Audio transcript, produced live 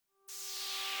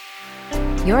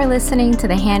You're listening to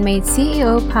the Handmade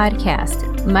CEO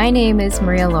podcast. My name is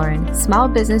Maria Lauren, small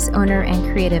business owner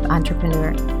and creative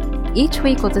entrepreneur. Each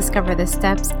week, we'll discover the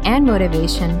steps and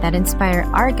motivation that inspire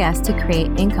our guests to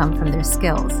create income from their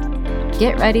skills.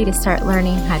 Get ready to start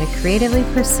learning how to creatively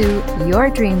pursue your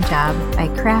dream job by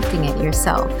crafting it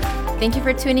yourself. Thank you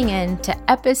for tuning in to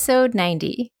episode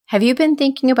 90. Have you been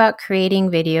thinking about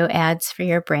creating video ads for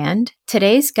your brand?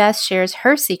 Today's guest shares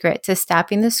her secret to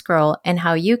stopping the scroll and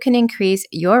how you can increase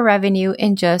your revenue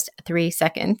in just 3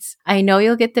 seconds. I know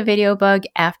you'll get the video bug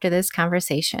after this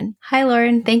conversation. Hi,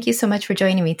 Lauren. Thank you so much for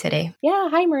joining me today. Yeah.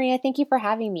 Hi, Maria. Thank you for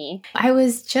having me. I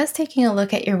was just taking a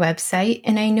look at your website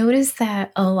and I noticed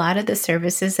that a lot of the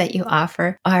services that you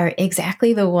offer are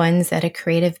exactly the ones that a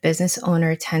creative business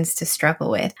owner tends to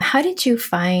struggle with. How did you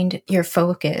find your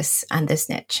focus on this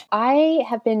niche? I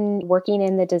have been working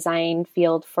in the design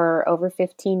field for over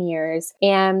 15 years,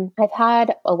 and I've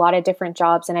had a lot of different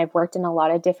jobs and I've worked in a lot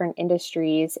of different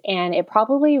industries. And it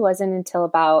probably wasn't until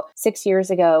about 6 years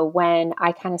ago when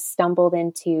I kind of stumbled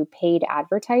into paid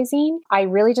advertising. I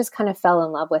really just kind of fell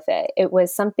in love with it. It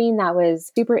was something that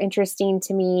was super interesting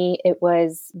to me. It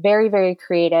was very, very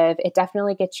creative. It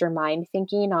definitely gets your mind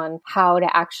thinking on how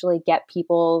to actually get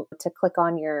people to click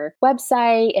on your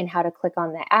website and how to click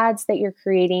on the ads that you're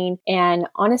creating. And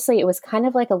honestly, it was kind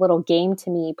of like a little game to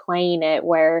me playing it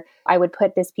where I would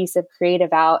put this piece of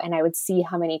creative out and I would see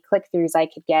how many click-throughs I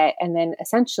could get. And then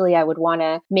essentially I would want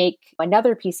to make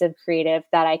another piece of creative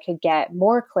that I could get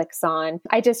more clicks on.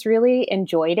 I just really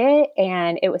enjoyed it.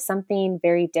 And it was something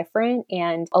very different.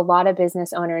 And a lot of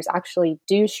business owners actually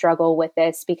do struggle with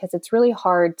this because it's really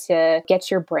hard to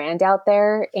get your brand out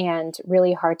there and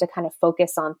really hard to kind of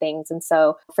focus on things. And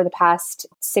so for the past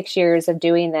 6 years of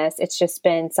doing this, it's just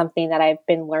been something that I've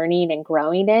been learning and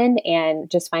growing in and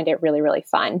just find it really, really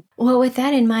fun. Well, with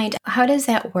that in mind, how does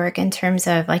that work in terms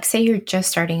of, like, say you're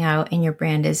just starting out and your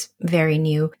brand is very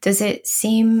new? Does it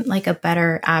seem like a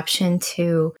better option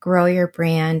to grow your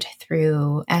brand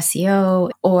through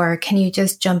SEO, or can you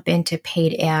just jump into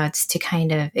paid ads to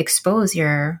kind of expose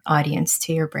your audience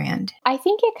to your brand? I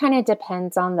think it kind of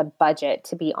depends on the budget,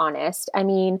 to be honest. I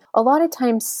mean, a lot of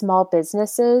times small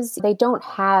businesses, they don't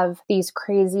have these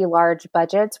crazy large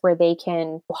budgets where they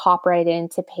can hop right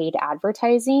into paid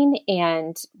advertising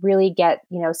and really get,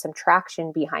 some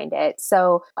traction behind it.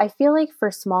 So I feel like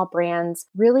for small brands,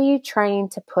 really trying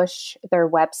to push their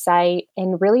website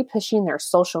and really pushing their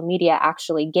social media,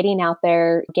 actually getting out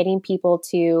there, getting people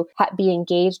to be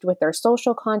engaged with their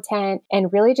social content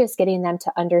and really just getting them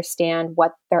to understand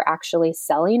what they're actually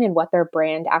selling and what their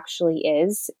brand actually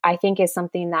is, I think is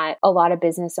something that a lot of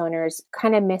business owners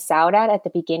kind of miss out at the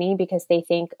beginning because they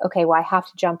think, okay, well, I have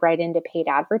to jump right into paid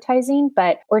advertising,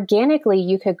 but organically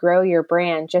you could grow your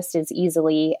brand just as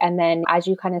easily. And then as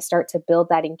you kind of start to build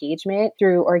that engagement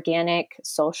through organic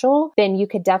social, then you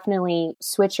could definitely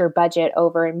switch your budget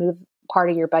over and move part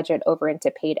of your budget over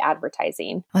into paid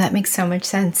advertising. Well, that makes so much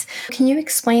sense. Can you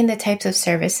explain the types of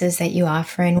services that you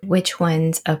offer and which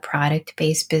ones a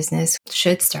product-based business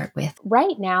should start with?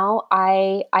 Right now,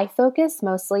 I focus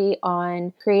mostly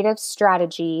on creative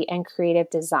strategy and creative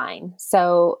design.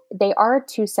 So they are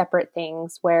two separate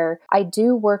things where I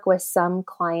do work with some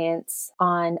clients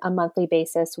on a monthly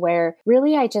basis where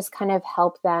really I just kind of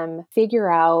help them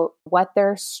figure out what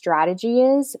their strategy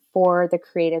is for the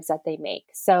creatives that they make.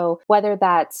 So whether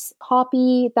that's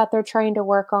copy that they're trying to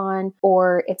work on,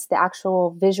 or it's the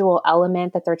actual visual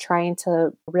element that they're trying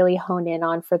to really hone in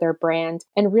on for their brand,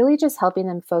 and really just helping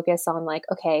them focus on like,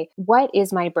 okay, what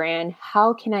is my brand?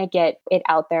 How can I get it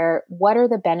out there? What are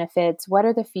the benefits? What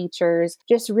are the features?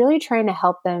 Just really trying to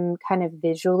help them kind of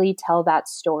visually tell that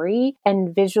story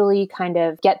and visually kind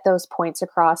of get those points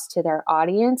across to their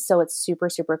audience so it's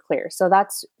super, super clear. So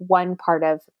that's one part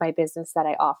of my business that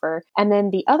I offer. And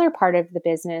then the other part of the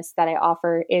business that I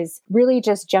offer is really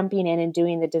just jumping in and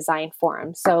doing the design for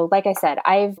them. So like I said,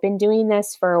 I've been doing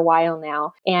this for a while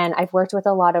now, and I've worked with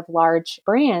a lot of large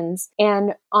brands.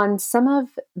 And on some of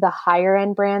the higher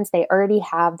end brands, they already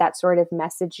have that sort of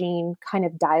messaging kind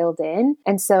of dialed in.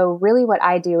 And so really what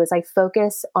I do is I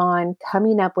focus on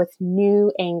coming up with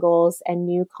new angles and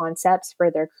new concepts for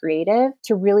their creative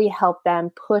to really help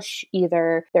them push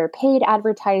either their paid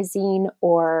advertising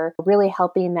or really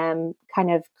helping them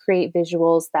kind of create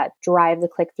visuals that that drive the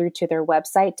click through to their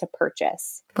website to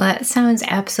purchase. Well, that sounds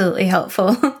absolutely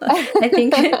helpful. I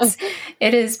think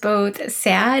it is both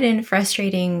sad and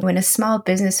frustrating when a small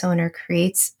business owner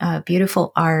creates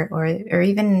beautiful art or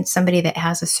even somebody that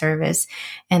has a service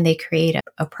and they create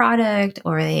a product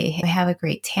or they have a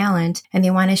great talent and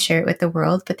they want to share it with the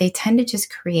world, but they tend to just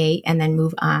create and then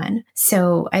move on.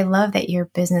 So I love that your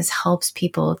business helps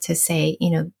people to say,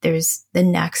 there's the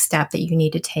next step that you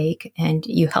need to take, and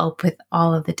you help with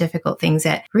all of the difficult things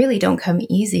that really don't come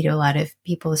easy to a lot of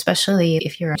people, especially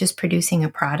if you're just producing a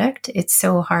product. It's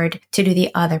so hard to do the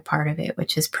other part of it,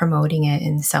 which is promoting it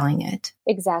and selling it.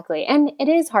 Exactly. And it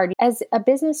is hard. As a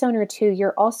business owner too,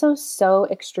 you're also so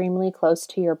extremely close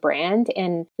to your brand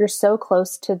and you're so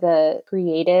close to the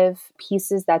creative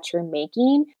pieces that you're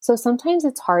making. So sometimes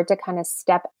it's hard to kind of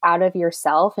step out of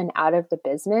yourself and out of the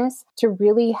business to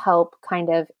really help kind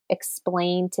of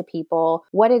explain to people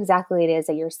what exactly it is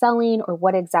that you're selling or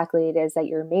what exactly it is that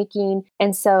you're making.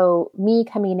 And so me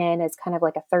coming in as kind of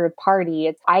like a third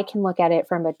party, I can look at it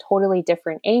from a totally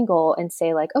different angle and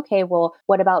say like, okay, well,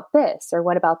 what about this? Or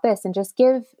what about this? And just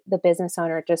give the business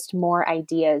owner just more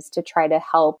ideas to try to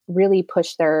help really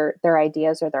push their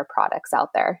ideas or their products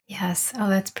out there. Yes. Oh,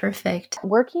 that's perfect.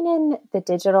 Working in the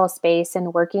digital space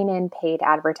and working in paid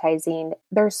advertising,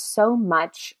 there's so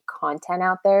much content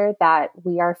out there that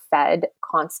we are fed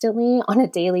constantly on a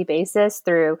daily basis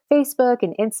through Facebook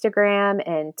and Instagram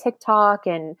and TikTok.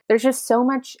 And there's just so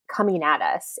much coming at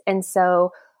us. And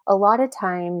so a lot of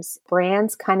times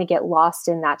brands kind of get lost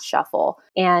in that shuffle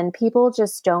and people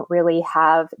just don't really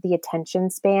have the attention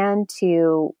span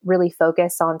to really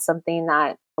focus on something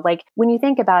that, like when you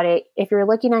think about it, if you're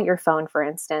looking at your phone, for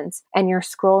instance, and you're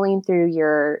scrolling through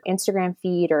your Instagram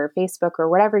feed or Facebook or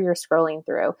whatever you're scrolling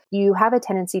through, you have a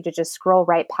tendency to just scroll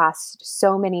right past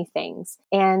so many things.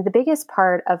 And the biggest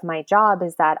part of my job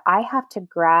is that I have to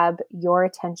grab your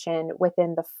attention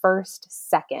within the first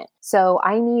second. So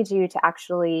I need you to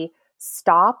actually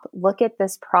stop, look at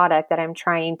this product that I'm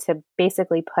trying to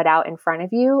basically put out in front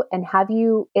of you and have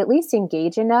you at least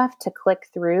engage enough to click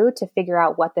through to figure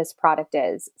out what this product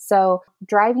is. So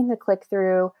driving the click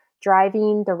through,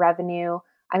 driving the revenue.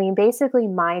 I mean, basically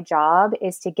my job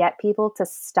is to get people to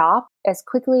stop as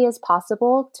quickly as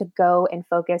possible to go and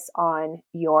focus on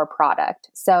your product.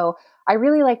 So I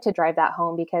really like to drive that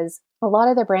home because a lot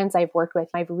of the brands I've worked with,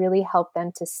 I've really helped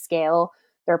them to scale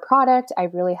their product.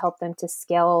 I've really helped them to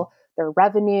scale their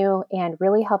revenue and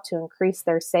really help to increase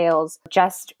their sales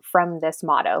just from this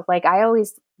motto. Like I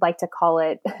always like to call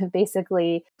it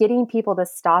basically getting people to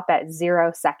stop at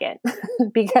 0 second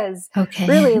because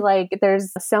really like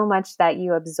there's so much that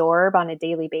you absorb on a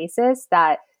daily basis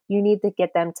that you need to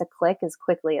get them to click as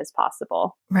quickly as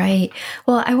possible. Right.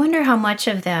 Well, I wonder how much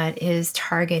of that is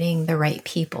targeting the right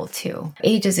people too.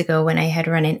 Ages ago when I had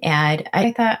run an ad,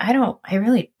 I thought, I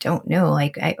really don't know.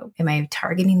 Like, am I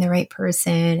targeting the right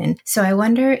person? And so I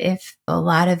wonder if a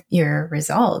lot of your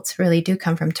results really do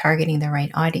come from targeting the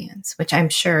right audience, which I'm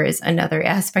sure is another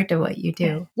aspect of what you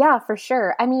do. Yeah, for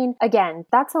sure. I mean, again,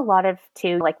 that's a lot of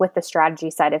too, like with the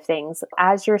strategy side of things,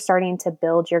 as you're starting to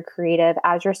build your creative,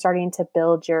 as you're starting to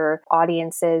build your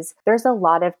audiences, there's a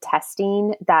lot of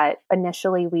testing that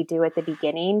initially we do at the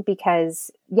beginning because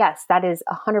yes, that is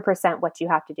 100% what you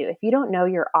have to do. If you don't know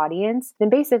your audience, then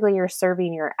basically you're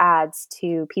serving your ads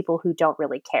to people who don't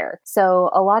really care. So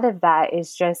a lot of that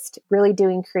is just really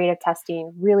doing creative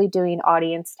testing, really doing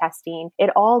audience testing. It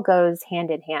all goes hand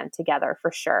in hand together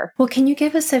for sure. Well, can you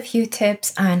give us a few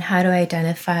tips on how to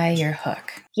identify your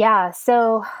hook? Yeah.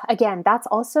 So again, that's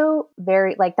also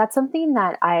that's something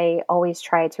that I always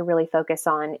try to really focus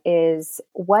on is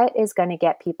what is going to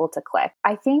get people to click.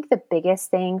 I think the biggest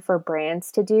thing for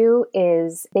brands to do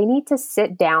is they need to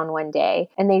sit down one day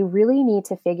and they really need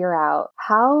to figure out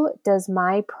how does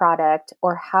my product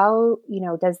or how,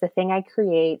 does the thing I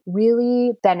create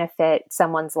really benefit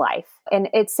someone's life? And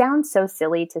it sounds so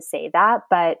silly to say that,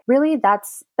 but really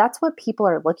that's what people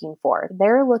are looking for.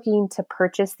 They're looking to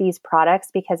purchase these products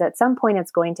because at some point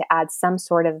it's going to add some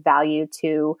sort of value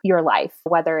to your life,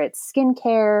 whether it's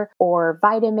skincare or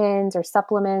vitamins or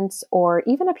supplements or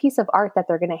even a piece of art that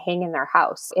they're going to hang in their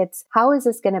house. It's how is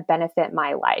this going to benefit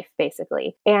my life,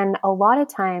 basically? And a lot of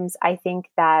times I think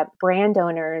that brand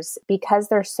owners, because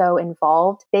they're so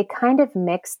involved, they kind of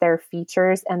mix their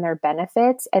features and their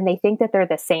benefits and they think that they're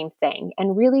the same thing.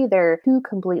 And really they're two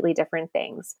completely different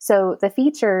things. So the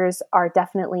features are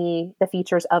definitely the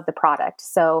features of the product.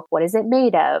 So what is it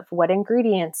made of? What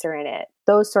ingredients are in it?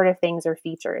 Those sort of things are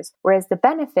features. Whereas the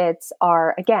benefits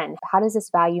are, again, how does this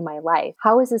value my life?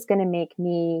 How is this going to make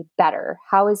me better?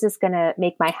 How is this going to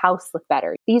make my house look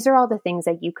better? These are all the things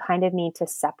that you kind of need to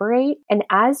separate. And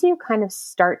as you kind of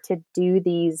start to do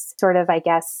these sort of, I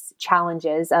guess,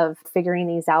 challenges of figuring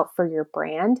these out for your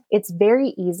brand, it's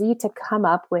very easy to come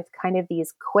up with kind of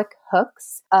these quick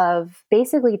hooks of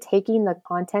basically taking the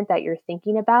content that you're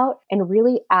thinking about and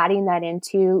really adding that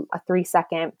into a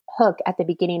 3-second hook at the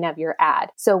beginning of your ad.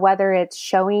 So whether it's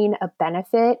showing a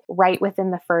benefit right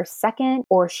within the first second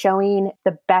or showing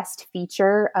the best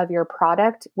feature of your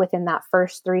product within that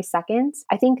first 3 seconds,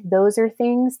 I think those are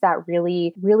things that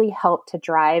really, really help to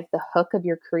drive the hook of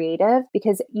your creative,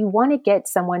 because you want to get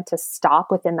someone to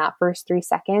stop within that first 3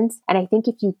 seconds. And I think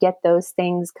if you get those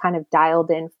things kind of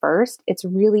dialed in first, it's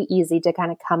really easy to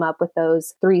kind of come up with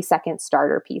those 3-second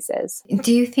starter pieces.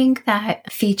 Do you think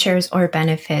that features or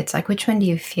benefits, like which one do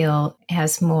you feel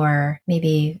has more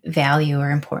maybe value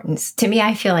or importance? To me,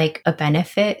 I feel like a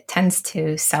benefit tends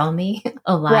to sell me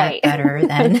a lot better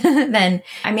than,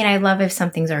 I mean, I love if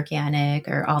something's organic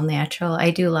or all natural. I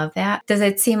do love that. Does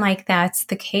it seem like that's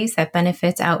the case, that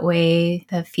benefits outweigh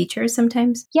the features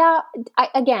sometimes? Yeah,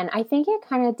 I think it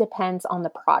kind of depends on the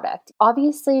product.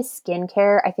 Obviously,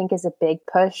 skincare, I think, is a big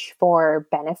push for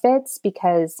benefits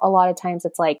because a lot of times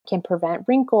it's like can prevent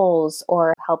wrinkles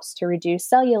or helps to reduce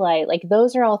cellulite. Like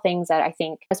those are all things that I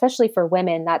think, especially for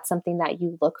women, that's something that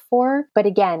you look for. But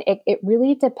again, it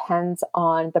really depends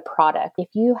on the product. If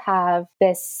you have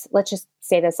this, let's just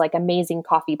say this like amazing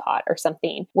coffee pot or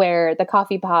something where the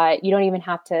coffee pot, you don't even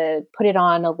have to put it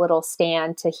on a little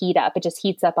stand to heat up. It just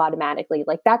heats up automatically.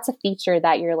 Like that's a feature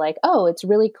that you're like, oh, it's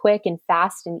really quick and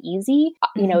fast and easy.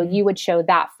 You know, you would show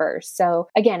that first. So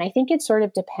again, I think it sort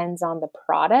of depends on the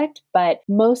product, but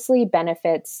mostly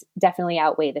benefits definitely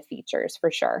outweigh the features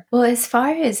for sure. Well, as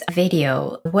far as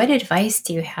video, what advice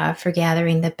do you have for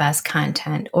gathering the best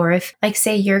content? Or if, like,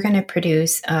 say you're going to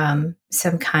produce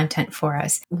some content for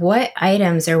us, what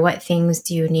items or what things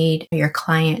do you need your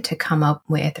client to come up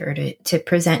with or to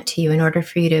present to you in order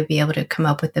for you to be able to come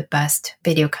up with the best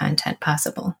video content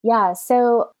possible? Yeah,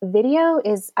 so video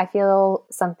is, I feel,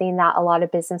 something that a lot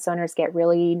of business owners get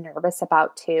really nervous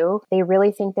about too. They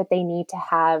really think that they need to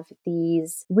have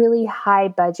these really high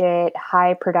budget,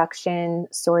 high production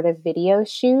sort of video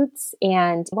shoots.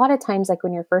 And a lot of times, like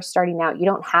when you're first starting out, you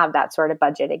don't have that sort of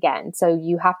budget again. So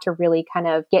you have to really kind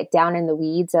of get down in the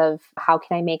weeds of how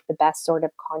can I make the best sort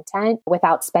of content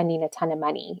without spending a ton of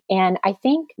money. And I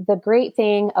think the great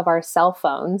thing of our cell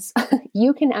phones,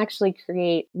 you can actually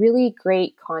create really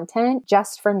great content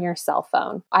just from your cell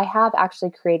phone. I have actually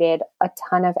created a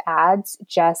ton of ads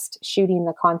just shooting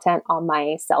the content on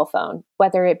my cell phone,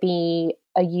 whether it be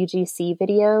a UGC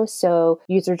video, so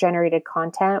user generated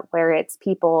content where it's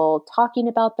people talking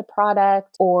about the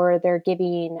product or they're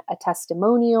giving a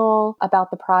testimonial about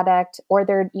the product or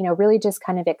they're, really just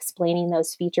kind of explaining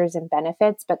those features and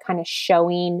benefits, but kind of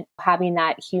showing, having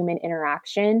that human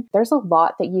interaction. There's a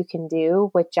lot that you can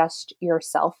do with just your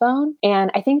cell phone.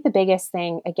 And I think the biggest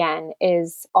thing, again,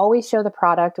 is always show the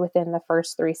product within the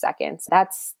first 3 seconds.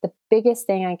 That's the biggest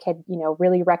thing I could,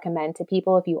 really recommend to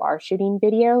people if you are shooting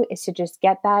video is to just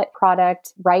get that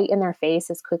product right in their face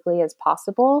as quickly as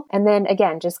possible. And then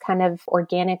again, just kind of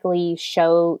organically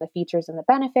show the features and the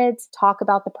benefits, talk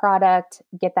about the product,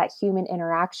 get that human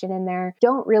interaction in there.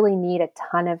 Don't really need a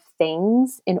ton of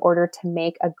things in order to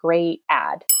make a great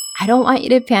ad. I don't want you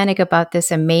to panic about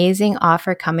this amazing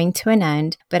offer coming to an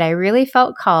end, but I really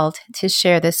felt called to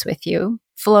share this with you.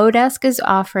 Flowdesk is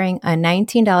offering a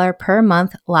 $19 per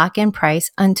month lock-in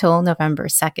price until November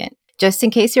 2nd. Just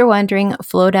in case you're wondering,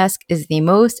 Flowdesk is the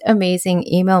most amazing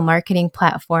email marketing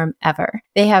platform ever.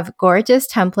 They have gorgeous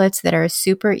templates that are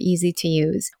super easy to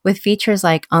use. With features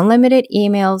like unlimited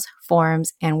emails,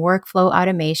 forms, and workflow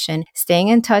automation, staying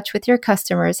in touch with your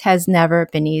customers has never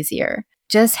been easier.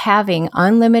 Just having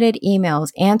unlimited emails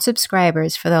and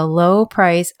subscribers for the low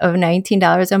price of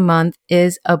 $19 a month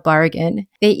is a bargain.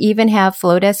 They even have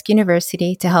Flowdesk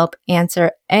University to help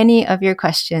answer any of your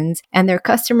questions, and their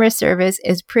customer service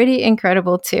is pretty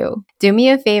incredible too. Do me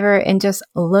a favor and just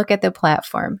look at the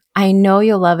platform. I know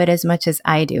you'll love it as much as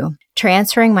I do.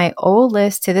 Transferring my old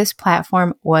list to this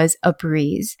platform was a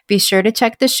breeze. Be sure to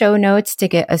check the show notes to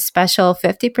get a special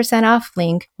 50% off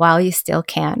link while you still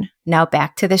can. Now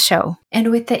back to the show.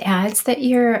 And with the ads that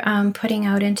you're putting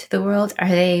out into the world, are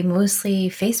they mostly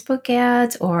Facebook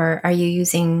ads or are you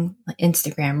using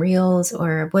Instagram Reels,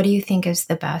 or what do you think is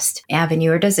the best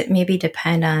avenue, or does it maybe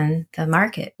depend on the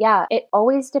market? Yeah, it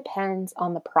always depends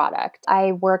on the product.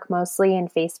 I work mostly in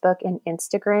Facebook and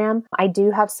Instagram. I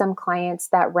do have some clients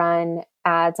that run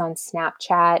ads on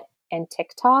Snapchat and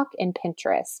TikTok and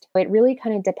Pinterest. It really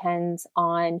kind of depends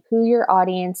on who your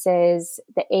audience is,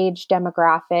 the age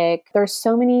demographic. There's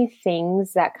so many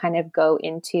things that kind of go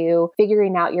into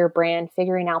figuring out your brand,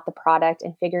 figuring out the product,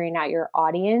 and figuring out your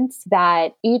audience,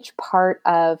 that each part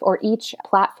of or each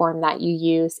platform that you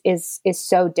use is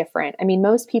so different. I mean,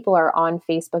 most people are on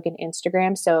Facebook and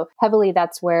Instagram, so heavily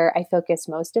that's where I focus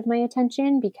most of my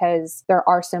attention because there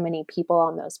are so many people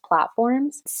on those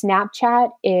platforms.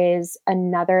 Snapchat is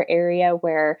another area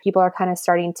where people are kind of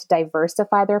starting to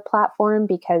diversify their platform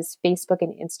because Facebook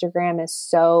and Instagram is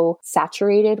so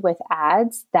saturated with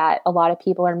ads that a lot of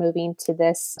people are moving to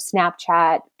this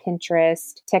Snapchat,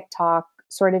 Pinterest, TikTok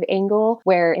sort of angle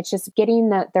where it's just getting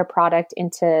their product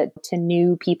into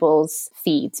new people's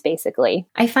feeds, basically.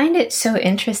 I find it so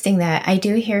interesting that I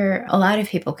do hear a lot of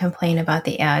people complain about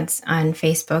the ads on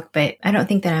Facebook, but I don't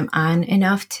think that I'm on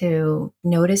enough to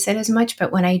notice it as much.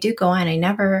 But when I do go on, I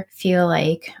never feel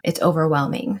like it's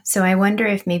overwhelming. So I wonder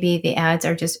if maybe the ads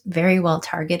are just very well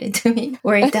targeted to me,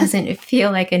 where it doesn't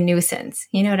feel like a nuisance.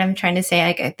 You know what I'm trying to say?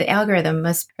 Like the algorithm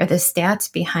or the stats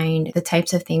behind the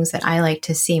types of things that I like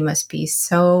to see must be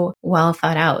so well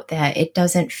thought out that it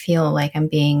doesn't feel like I'm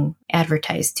being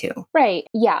advertised to. Right.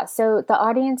 Yeah. So the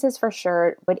audiences for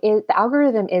sure, but the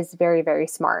algorithm is very, very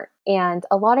smart. And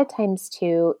a lot of times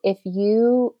too, if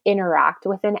you interact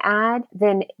with an ad,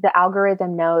 then the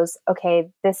algorithm knows, okay,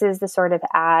 this is the sort of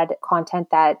ad content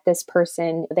that this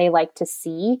person, they like to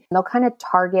see. And they'll kind of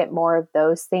target more of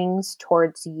those things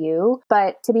towards you.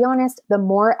 But to be honest, the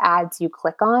more ads you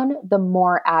click on, the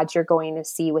more ads you're going to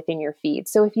see within your feed.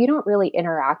 So if you don't really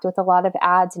interact with a lot of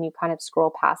ads and you kind of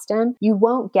scroll past them, you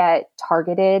won't get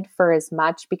targeted for as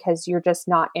much because you're just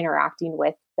not interacting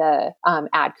with the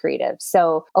ad creative.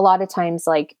 So a lot of times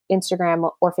like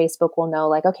Instagram or Facebook will know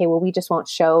like, okay, well, we just won't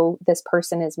show this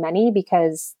person as many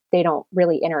because they don't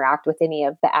really interact with any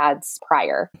of the ads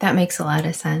prior. That makes a lot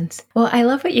of sense. Well, I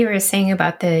love what you were saying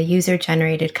about the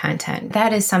user-generated content.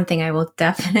 That is something I will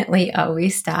definitely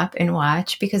always stop and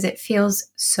watch because it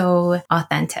feels so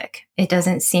authentic. It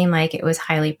doesn't seem like it was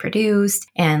highly produced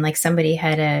and like somebody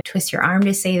had to twist your arm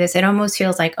to say this. It almost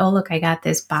feels like, oh, look, I got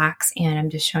this box and I'm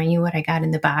just showing you what I got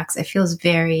in the box. It feels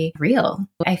very real.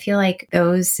 I feel like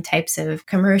those types of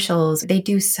commercials, they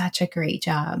do such a great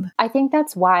job. I think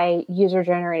that's why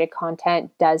user-generated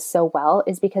content does so well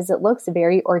is because it looks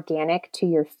very organic to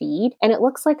your feed. And it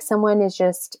looks like someone is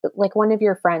just like one of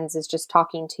your friends is just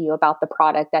talking to you about the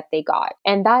product that they got.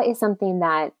 And that is something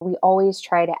that we always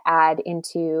try to add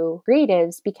into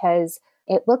creatives because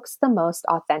it looks the most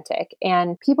authentic.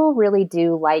 And people really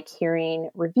do like hearing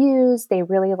reviews. They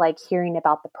really like hearing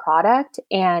about the product.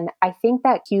 And I think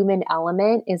that human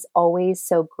element is always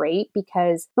so great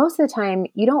because most of the time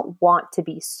you don't want to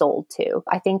be sold to.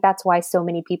 I think that's why so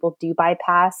many people do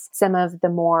bypass some of the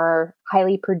more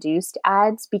highly produced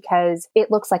ads because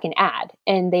it looks like an ad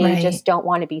and they just don't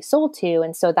want to be sold to.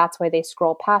 And so that's why they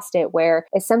scroll past it, where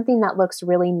it's something that looks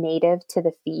really native to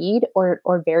the feed or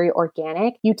very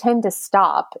organic. You tend to stop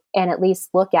and at least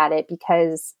look at it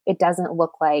because it doesn't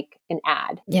look like an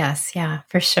ad. Yes, yeah,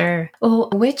 for sure. Well,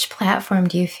 which platform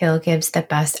do you feel gives the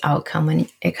best outcome when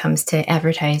it comes to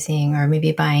advertising or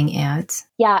maybe buying ads?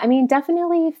 Yeah, I mean,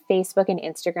 definitely Facebook and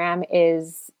Instagram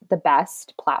is the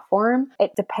best platform.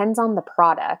 It depends on the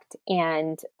product.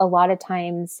 And a lot of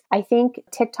times, I think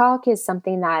TikTok is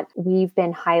something that we've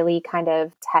been highly kind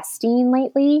of testing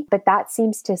lately, but that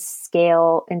seems to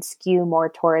scale and skew more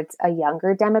towards a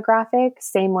younger demographic.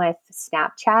 Same with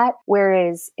Snapchat,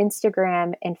 whereas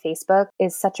Instagram and Facebook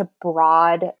is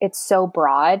it's so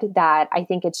broad that I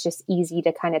think it's just easy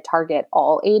to kind of target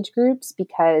all age groups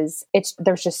because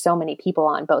there's just so many people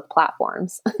on both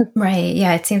platforms. Right.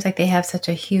 Yeah. It seems like they have such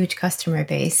a huge customer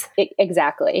base.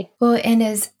 Exactly. Well, and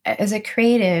as a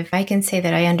creative, I can say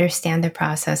that I understand the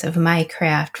process of my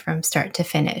craft from start to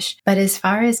finish. But as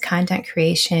far as content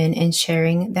creation and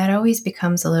sharing, that always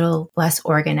becomes a little less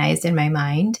organized in my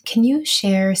mind. Can you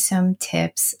share some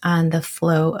tips on the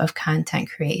flow of content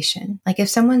creation? Like if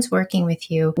someone's working with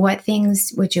you, what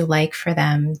things would you like for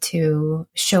them to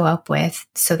show up with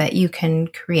so that you can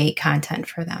create content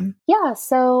for them? Yeah,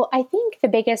 so I think the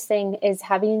biggest thing is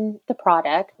having the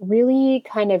product, really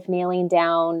kind of nailing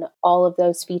down all of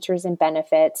those features and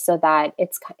benefits so that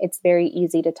it's very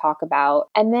easy to talk about.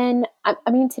 And then, I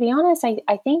mean, to be honest,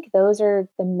 I think those are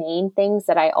the main things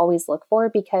that I always look for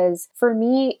because for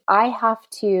me, I have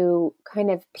to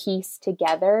kind of piece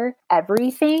together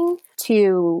everything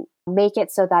to make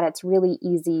it so that it's really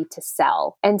easy to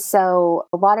sell. And so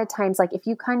a lot of times, like if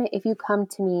you come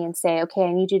to me and say, okay,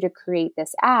 I need you to create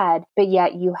this ad, but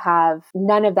yet you have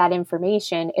none of that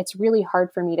information, it's really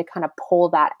hard for me to kind of pull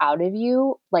that out of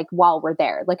you, like while we're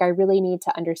there. Like I really need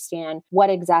to understand what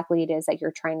exactly it is that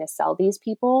you're trying to sell these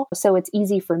people. So it's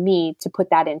easy for me to put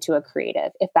that into a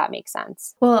creative, if that makes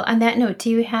sense. Well, on that note, do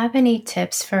you have any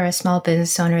tips for a small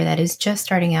business owner that is just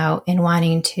starting out and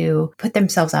wanting to put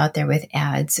themselves out there with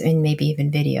ads and maybe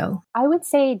even video? I would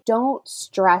say don't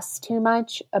stress too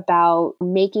much about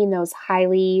making those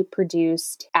highly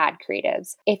produced ad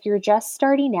creatives. If you're just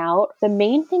starting out, the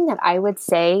main thing that I would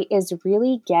say is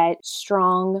really get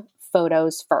strong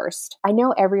photos first. I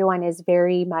know everyone is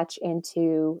very much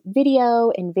into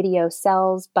video and video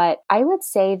sells, but I would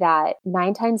say that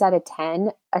 9 times out of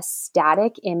 10, a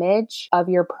static image of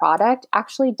your product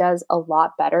actually does a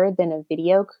lot better than a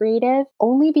video creative,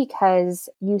 only because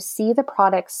you see the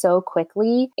product so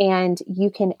quickly and you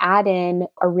can add in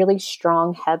a really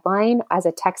strong headline as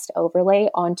a text overlay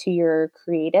onto your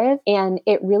creative, and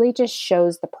it really just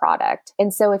shows the product.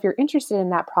 And so if you're interested in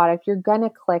that product, you're going to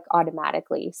click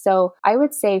automatically. So I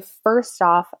would say first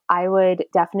off, I would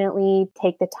definitely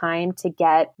take the time to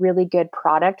get really good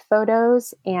product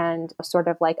photos and sort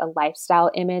of like a lifestyle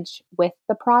image with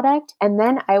the product. And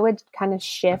then I would kind of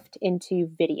shift into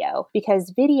video,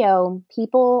 because video,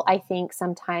 people, I think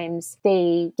sometimes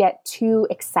they get too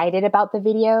excited about the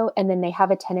video and then they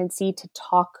have a tendency to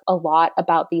talk a lot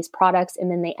about these products. And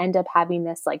then they end up having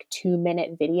this like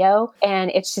 2-minute video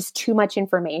and it's just too much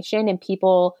information and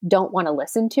people don't want to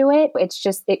listen to it. It's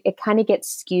just, it kind of gets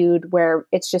skewed where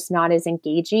it's just not as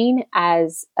engaging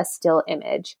as a still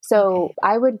image. So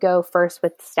I would go first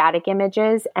with static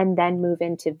images and then move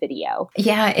into video.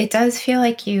 Yeah, it does feel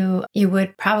like you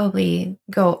would probably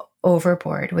go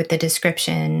overboard with the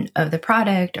description of the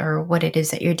product or what it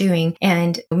is that you're doing.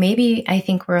 And maybe I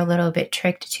think we're a little bit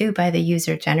tricked too by the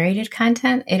user generated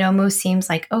content. It almost seems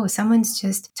like, oh, someone's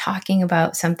just talking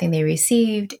about something they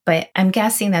received, but I'm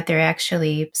guessing that they're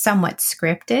actually somewhat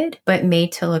scripted, but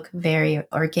made to look very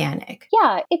organic.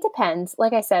 Yeah, it depends.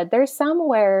 Like I said, there's some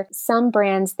where some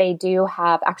brands, they do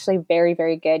have actually very,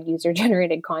 very good user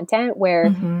generated content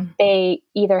where they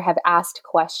either have asked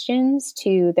questions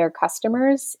to their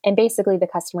customers and basically the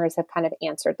customers have kind of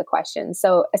answered the questions.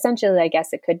 So essentially, I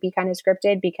guess it could be kind of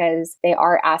scripted because they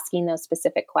are asking those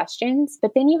specific questions.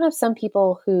 But then you have some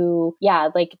people who, yeah,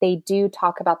 like they do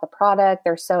talk about the product.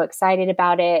 They're so excited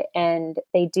about it. And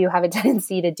they do have a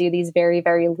tendency to do these very,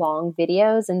 very long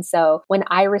videos. And so when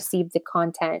I receive the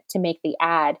content to make the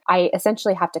ad, I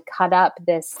essentially have to cut up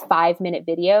this 5-minute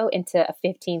video into a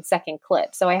 15-second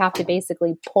clip. So I have to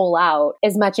basically pull out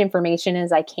as much information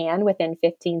as I can within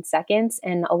 15 seconds.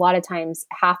 And a lot of times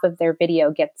half of their video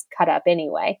gets cut up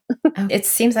anyway. It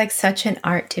seems like such an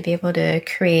art to be able to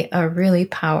create a really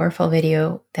powerful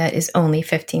video that is only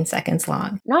 15 seconds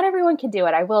long. Not everyone can do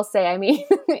it, I will say. I mean,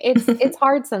 it's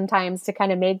hard sometimes to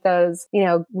kind of make those,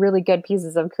 really good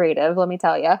pieces of creative, let me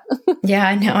tell you.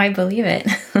 Yeah, no, I believe it.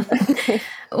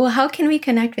 Well, how can we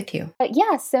connect with you?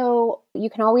 So you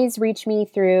can always reach me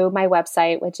through my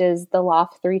website, which is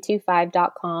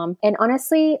theloft325.com. And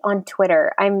honestly, on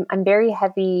Twitter, I'm very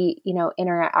heavy,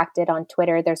 interacted on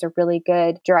Twitter. There's a really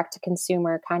good direct to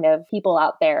consumer kind of people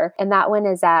out there. And that one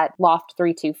is at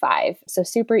Loft325. So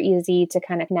super easy to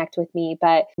kind of connect with me.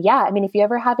 But yeah, I mean, if you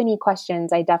ever have any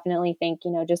questions, I definitely think,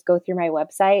 just go through my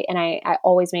website and I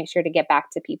always make sure to get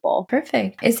back to people.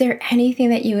 Perfect. Is there anything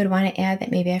that you would want to add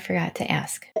that maybe I forgot to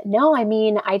ask? No, I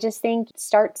mean, I just think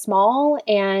start small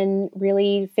and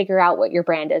really figure out what your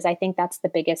brand is. I think that's the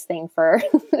biggest thing for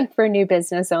for new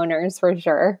business owners, for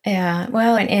sure. Yeah.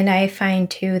 Well, and I find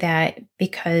too that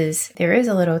because there is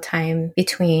a little time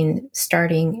between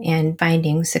starting and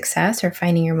finding success or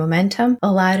finding your momentum,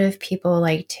 a lot of people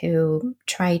like to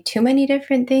try too many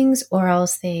different things, or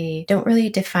else they don't really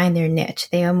define their niche.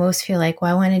 They almost feel like,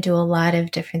 well, I want to do a lot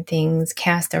of different things,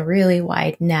 cast a really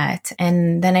wide net.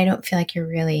 And then I don't feel like you're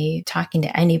really talking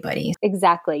to anybody.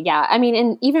 Exactly. Yeah. I mean,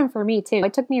 and even for me too,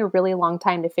 it took me a really long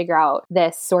time to figure out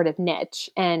this sort of niche.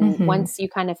 And once you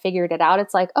kind of figured it out,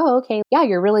 it's like, oh, okay, yeah,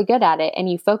 you're really good at it and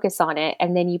you focus on it.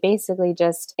 And then you basically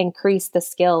just increase the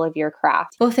skill of your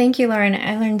craft. Well, thank you, Lauren.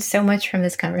 I learned so much from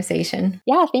this conversation.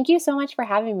 Yeah. Thank you so much for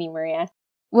having me, Maria.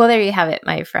 Well, there you have it,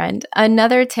 my friend.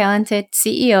 Another talented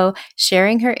CEO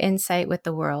sharing her insight with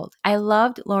the world. I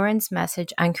loved Lauren's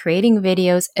message on creating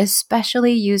videos,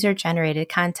 especially user-generated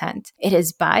content. It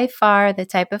is by far the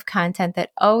type of content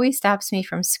that always stops me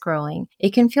from scrolling.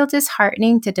 It can feel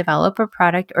disheartening to develop a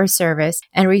product or service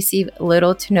and receive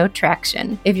little to no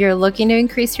traction. If you're looking to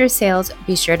increase your sales,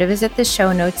 be sure to visit the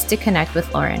show notes to connect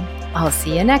with Lauren. I'll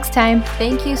see you next time.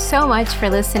 Thank you so much for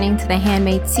listening to the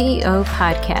Handmade CEO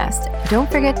podcast. Don't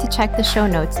forget to check the show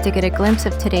notes to get a glimpse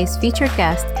of today's featured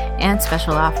guest and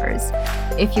special offers.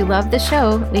 If you love the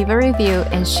show, leave a review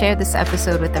and share this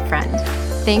episode with a friend.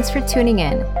 Thanks for tuning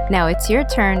in. Now it's your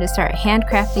turn to start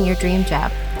handcrafting your dream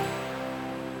job.